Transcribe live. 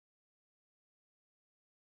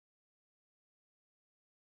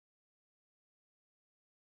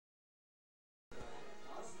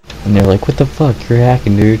And they're like, what the fuck, you're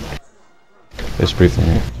hacking, dude. It was pretty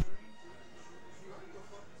funny.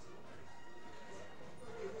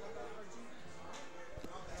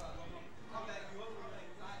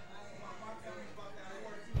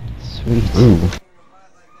 Sweet. Ooh.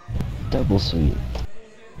 Double sweet.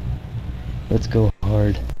 Let's go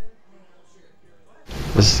hard.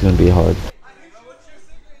 This is gonna be hard.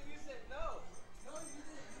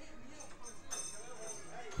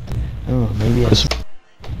 Oh, maybe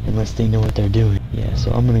unless they know what they're doing. Yeah,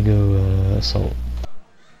 so I'm gonna go assault.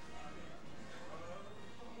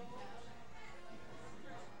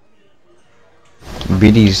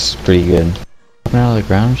 BD's pretty good. Coming out of the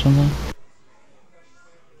ground or something?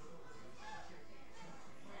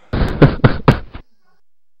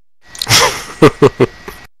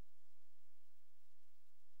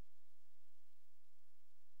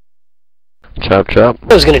 Chop chop.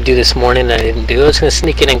 I was gonna do this morning and I didn't do it. I was gonna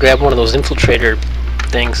sneak in and grab one of those infiltrator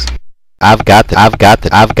things. I've got it.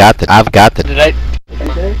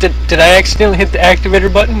 Did I accidentally hit the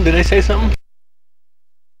activator button? Did I say something?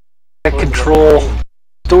 I control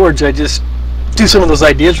storage. I just do some of those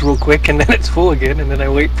ideas real quick and then it's full again and then I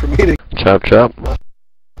wait for me to... Chop chop.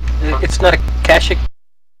 It's not a Kashik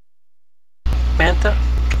Manta.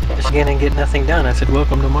 Just again and get nothing done. I said,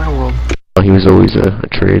 welcome to my world. He was always a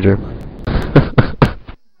traitor.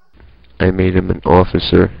 I made him an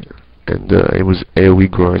officer, and it was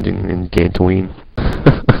AoE grinding in Dantooine.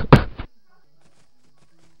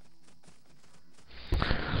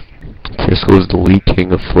 Kisco's the lead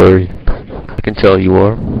king of Flurry. I can tell you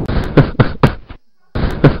are.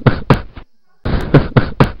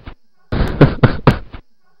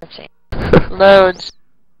 Loads.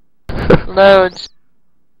 Loads.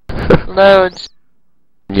 Loads.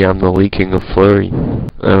 Yeah, I'm the lead king of Flurry.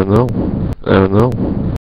 I don't know.